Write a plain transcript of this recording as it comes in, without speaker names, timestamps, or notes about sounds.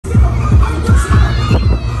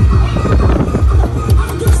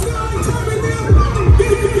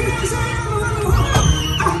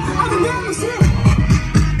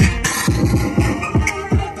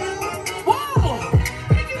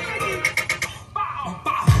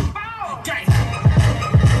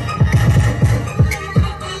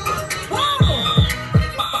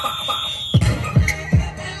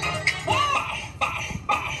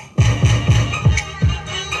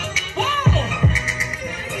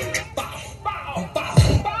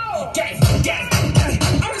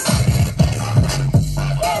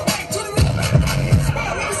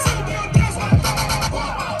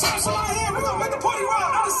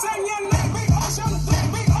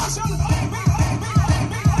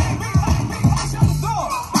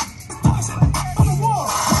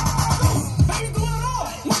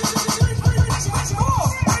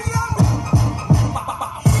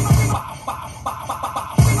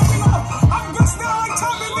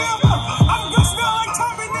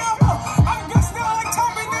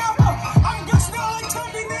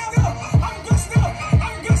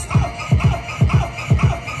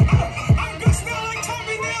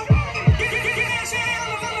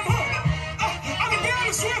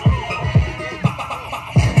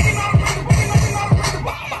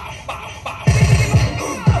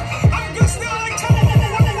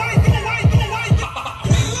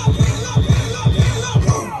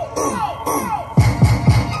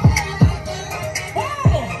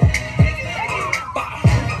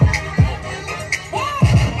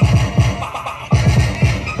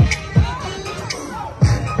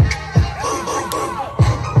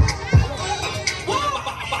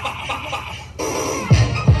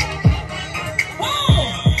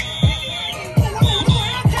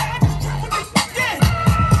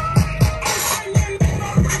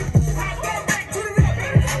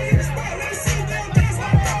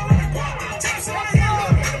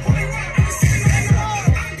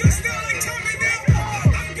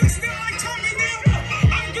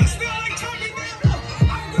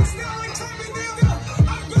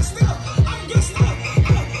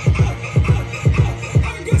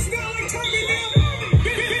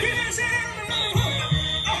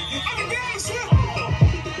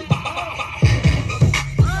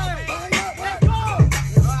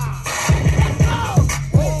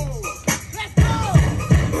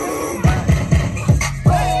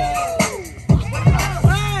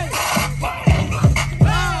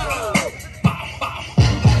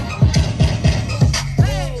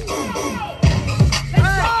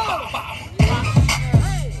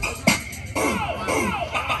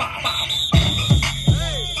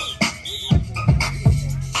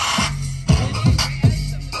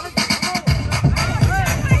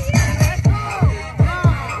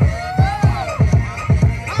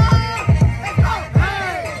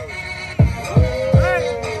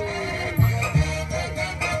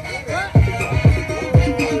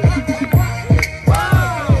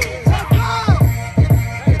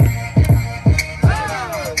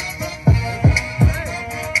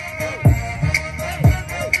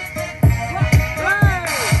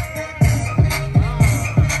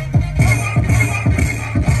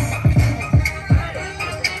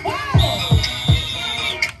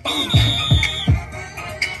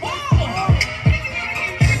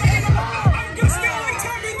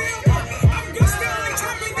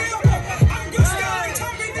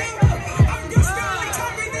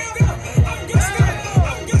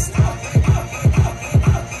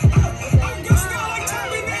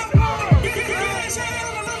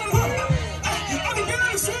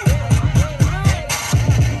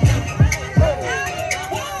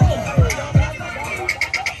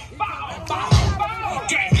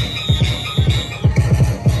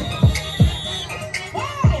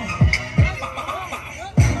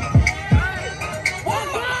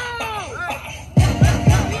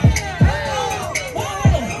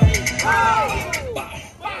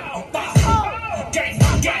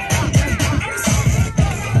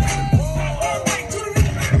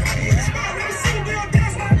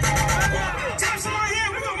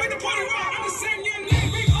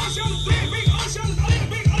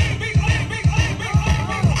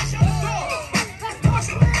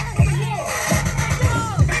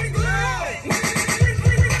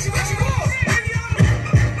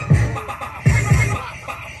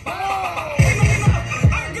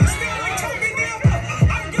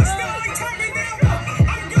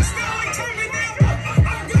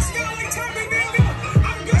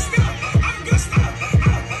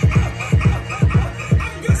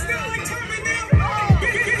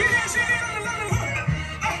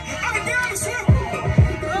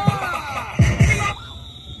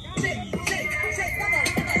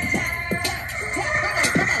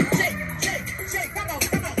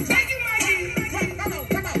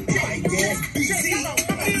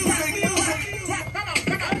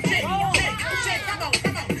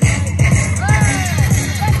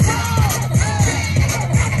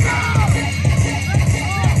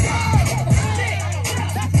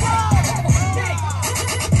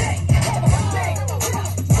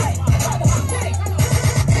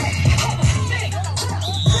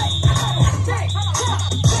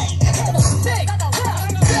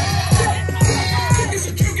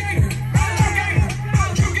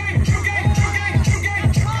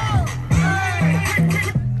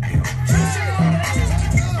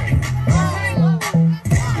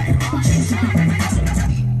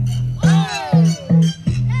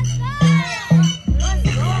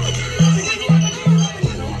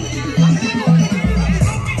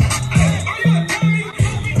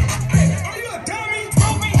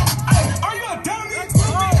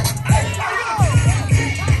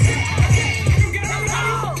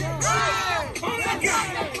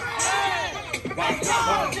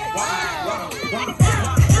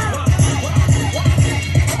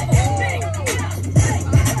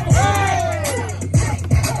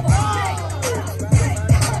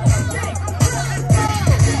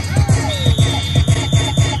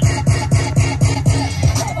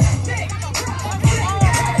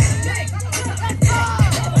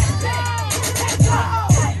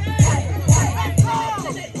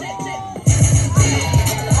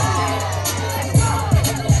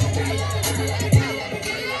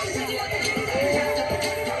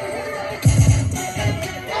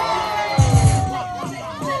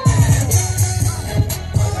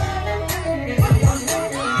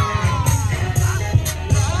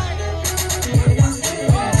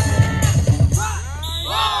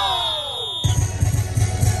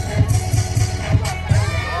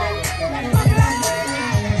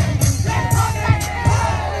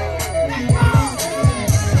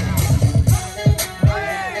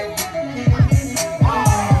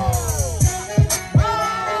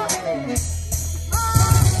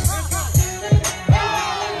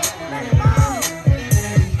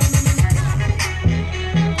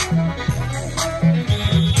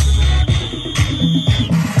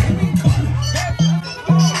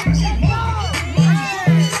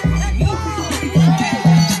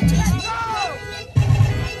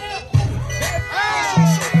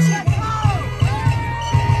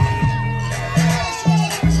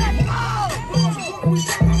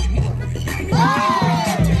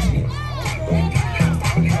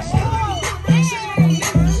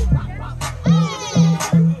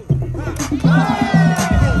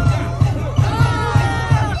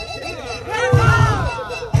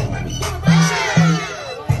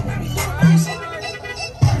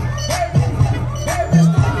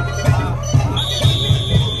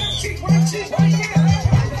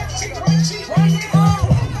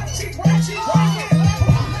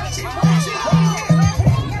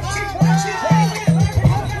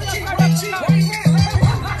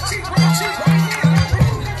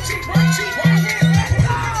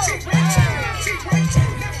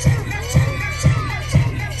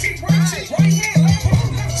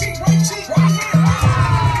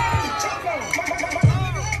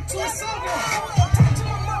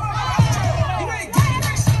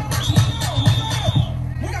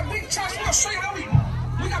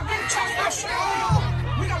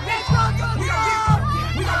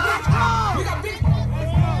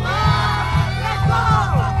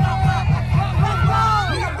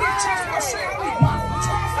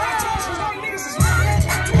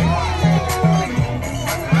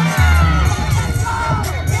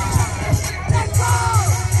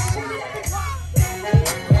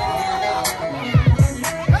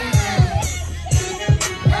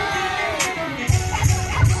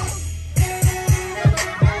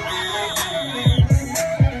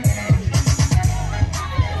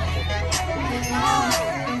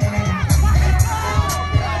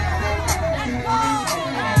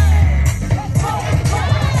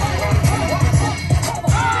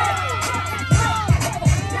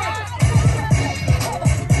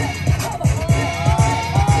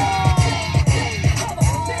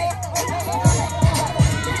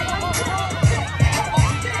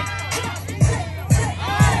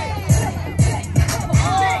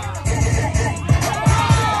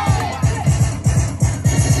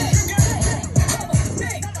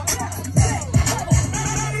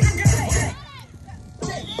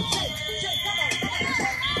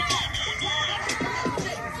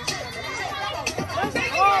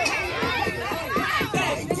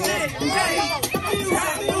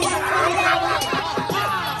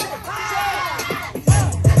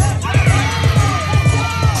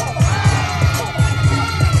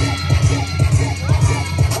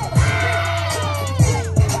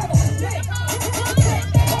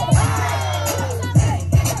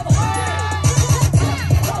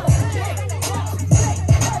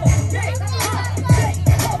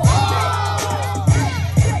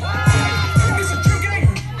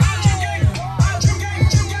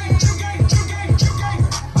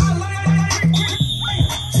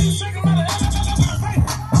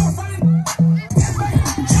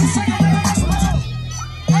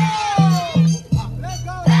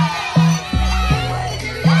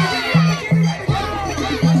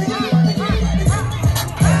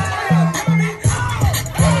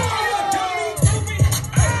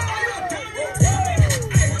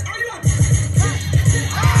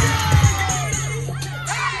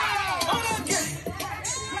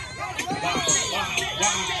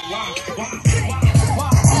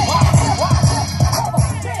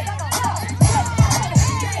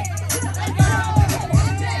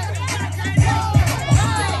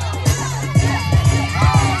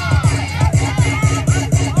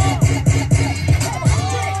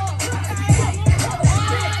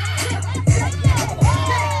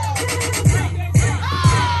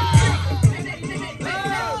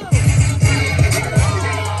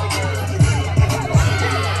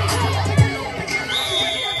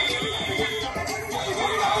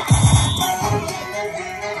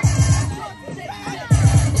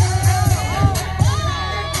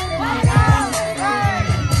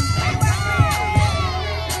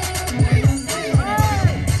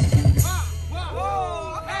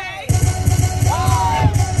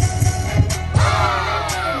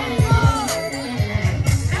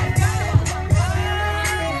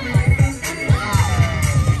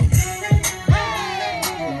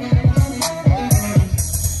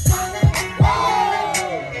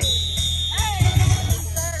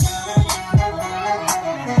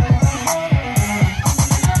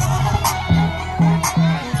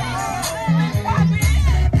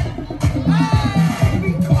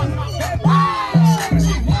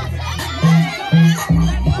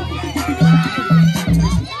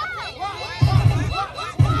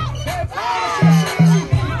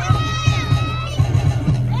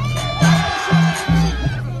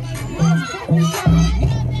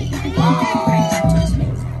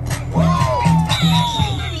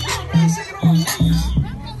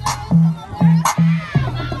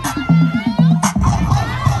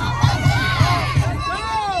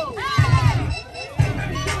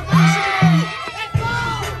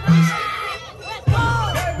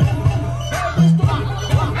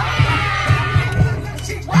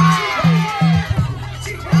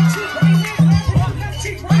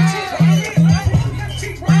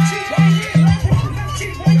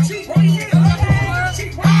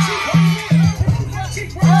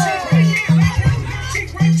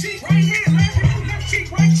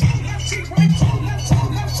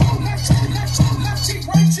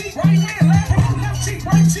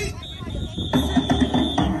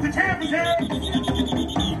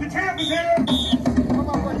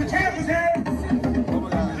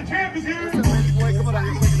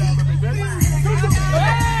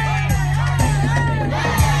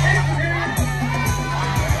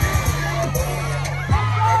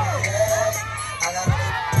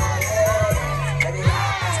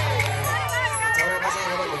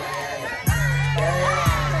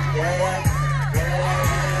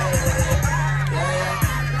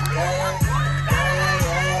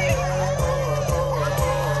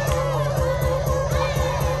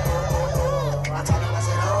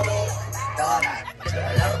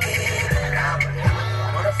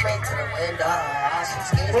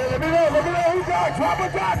Drop a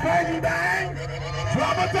dot, baby, bang.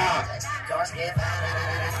 Drop a dot.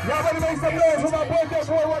 Y'all ready to make some noise for my birthday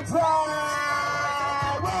boy one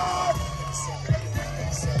time? Rock.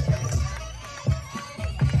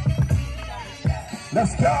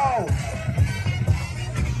 Let's go.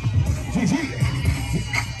 GG.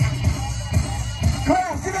 Come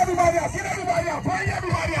on, get everybody out. Get everybody out. Bring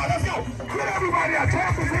everybody out. Let's go. Get everybody out.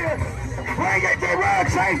 Champ is here. Bring it. They run,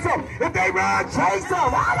 chase them. If they run, chase them. Oh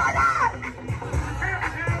my God.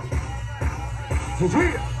 GG.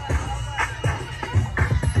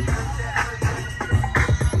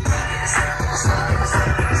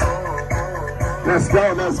 Let's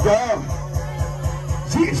go, let's go.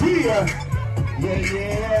 Yeah, yeah. Yeah,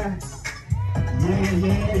 yeah. Yeah,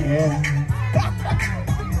 yeah, yeah.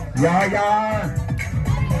 Yeah, yeah.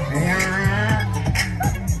 Yeah.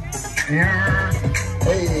 Yeah.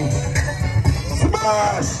 Hey.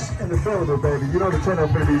 Smash in the building, baby. You know the turn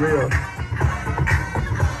up gonna be real.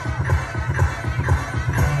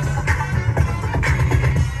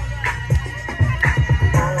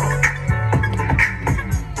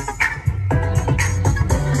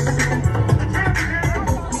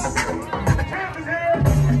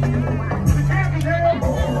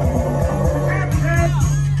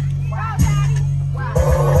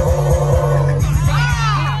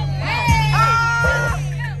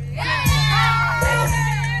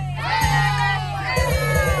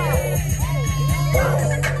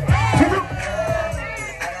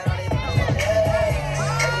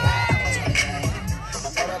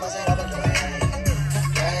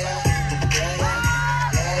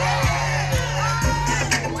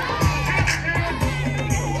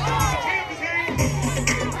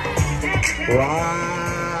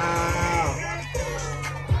 Wow.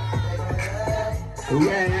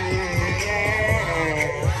 Yeah.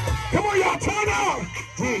 Come on, y'all, turn up.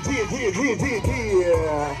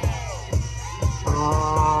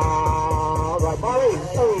 All right, Molly.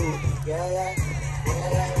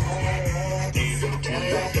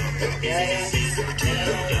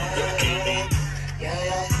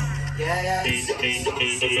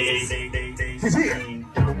 She's here.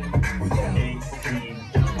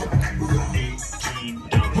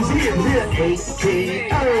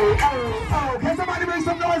 Oh, can somebody make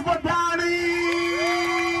some noise for Donny?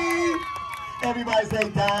 Everybody say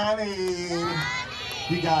Donny.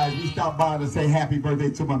 You guys, we stopped by to say happy birthday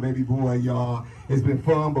to my baby boy, y'all. It's been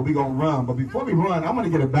fun, but we gonna run. But before we run, I'm gonna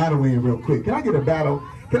get a battle in real quick. Can I get a battle?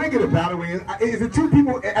 Can I get a battle in? Is it two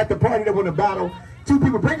people at the party that want to battle? Two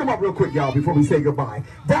people, bring them up real quick, y'all, before we say goodbye.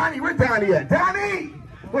 Donny, where Donny at? Donny!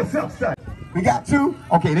 What's up, son? We got two?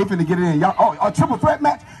 Okay, they finna get it in. Y'all, a triple threat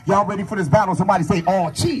match? Y'all ready for this battle? Somebody say,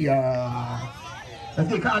 oh, cheer. Let's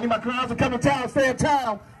get, I need my crowds to come to town. Stay in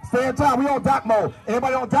town. Stay in town. We on dock mode.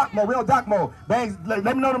 Everybody on dock mode. We on dock mode. Bangs, let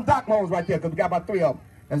me know them dock modes right there, because we got about 3 of them.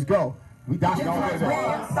 Let's go. We docking all day.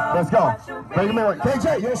 Let's go. Bring them in.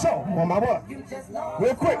 KJ, your show. On my what?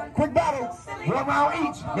 Real quick. Quick battle. 1 round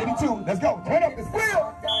each. Maybe 2. Let's go. Turn up this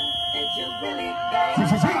wheel.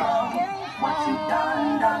 What you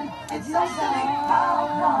done, it's so silly, how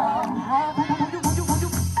long?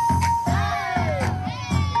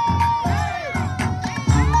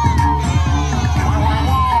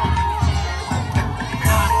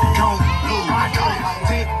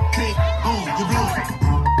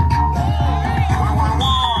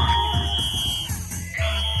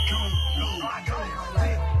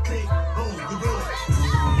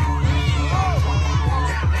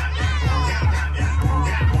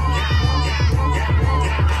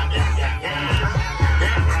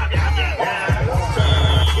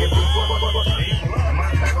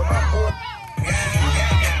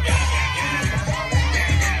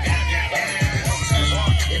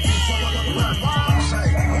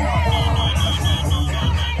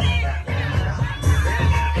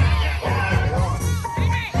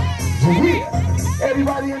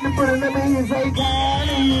 Everybody in the building, let me hear you say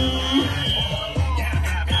Donny.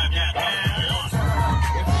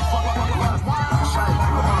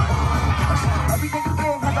 Everything you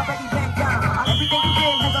did has already been done. Everything you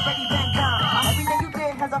did has already been done. Everything you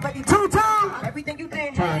did has already been done. 2 times. Everything you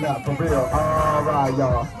did. Turn up for real. All right,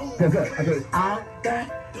 y'all.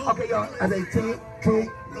 Okay, y'all. I say tick.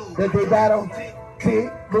 Let's do battle.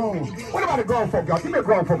 Tick, boom. What about a grown folk, y'all? Give me a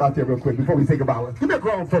grown folk out there real quick before we say goodbye. Give me a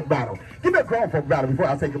grown folk battle. Give me a grown folk battle before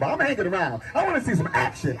I say goodbye. I'm hanging around. I want to see some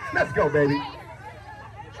action. Let's go, baby.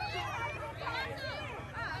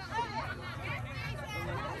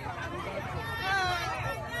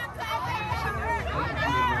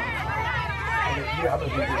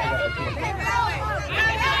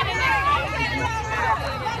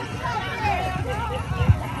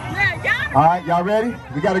 All right, y'all ready?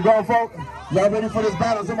 We got a grown folk. Y'all ready for this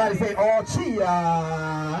battle? Somebody say, oh,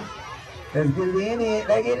 chia. Let's get it in there.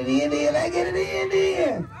 Let's get it in there. Let's get it in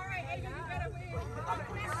there.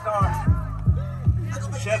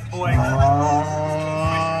 Chef boy.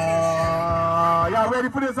 Y'all ready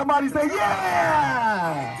for this? Somebody say,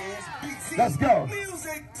 yeah. Let's go.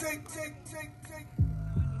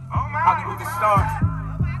 How can we get started?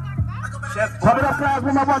 Chef boy. Pump it up fast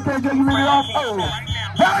with my boy KJ. You ready off? Oh.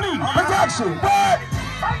 Donny, production. What?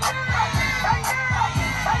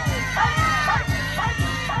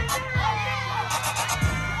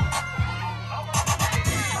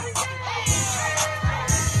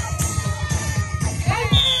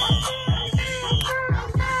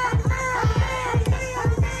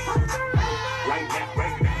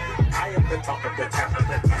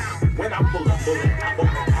 When I pull up, I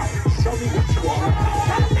show me what you are.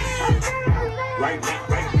 Right now,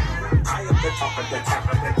 I am the top of the top.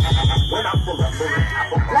 When I pull up,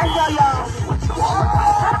 let's go, y'all.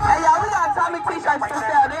 Hey, y'all, we got Tommy t-shirts for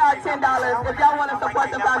sale. They are $10. If y'all want to support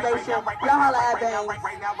the foundation, y'all holla at Bang.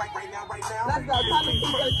 Let's go, Tommy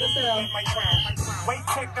t-shirts for sale.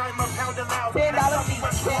 $10 each.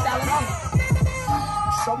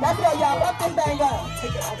 Let's go, y'all. Put this thing up.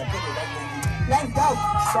 Let's go.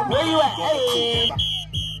 Where you at? Hey.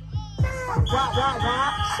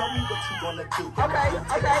 Rock. show me what you gonna do. Okay.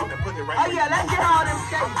 Oh yeah, let's get all them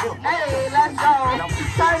skates. Hey, let's go.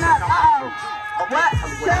 Turn up. What?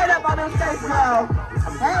 Turn up on them skates, bro.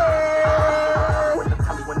 Hey.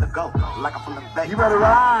 You better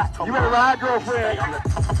ride. You better ride, girlfriend.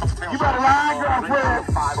 You better ride, girlfriend.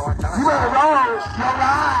 You better roll. You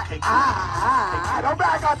ride. Don't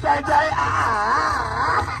back up, KJ.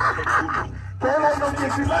 Can't let no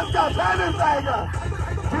get you. Let's go. Turn this thing up.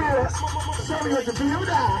 Here. Show me what the view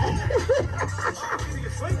now.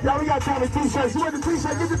 Y'all, we got Tommy t-shirts. You want the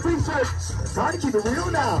t-shirt? Get the t-shirt. It's hard to keep it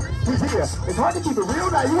real now. He's here. It's hard to keep it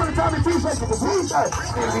real now. You want a Tommy t-shirt? Get the t-shirt.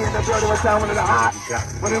 Maybe in the building one time, one in the hot.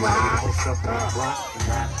 One in the hot.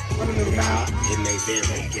 One in the hot.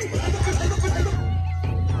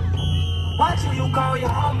 What do you call your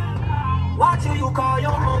home? What do you call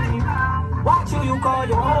your home? What do you call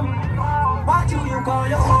your home? What do you call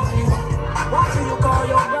your home? What do you call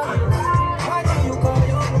your brother? What do you call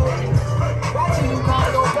your brother? What do you call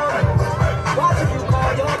your brother? What do you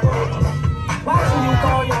call your brother? What do you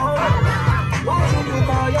call your home? What do you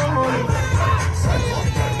call your home?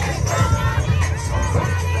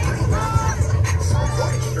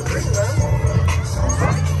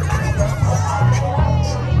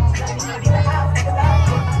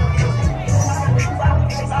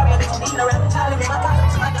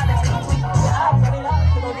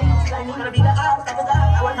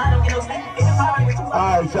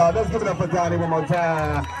 All right, y'all, let's give it up for Donny one more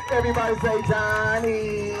time. Everybody say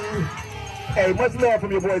Donny. Hey, much love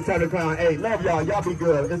from your boy, Tyler Clown. Hey, love y'all. Y'all be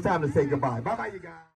good. It's time to say goodbye. Bye-bye, you guys.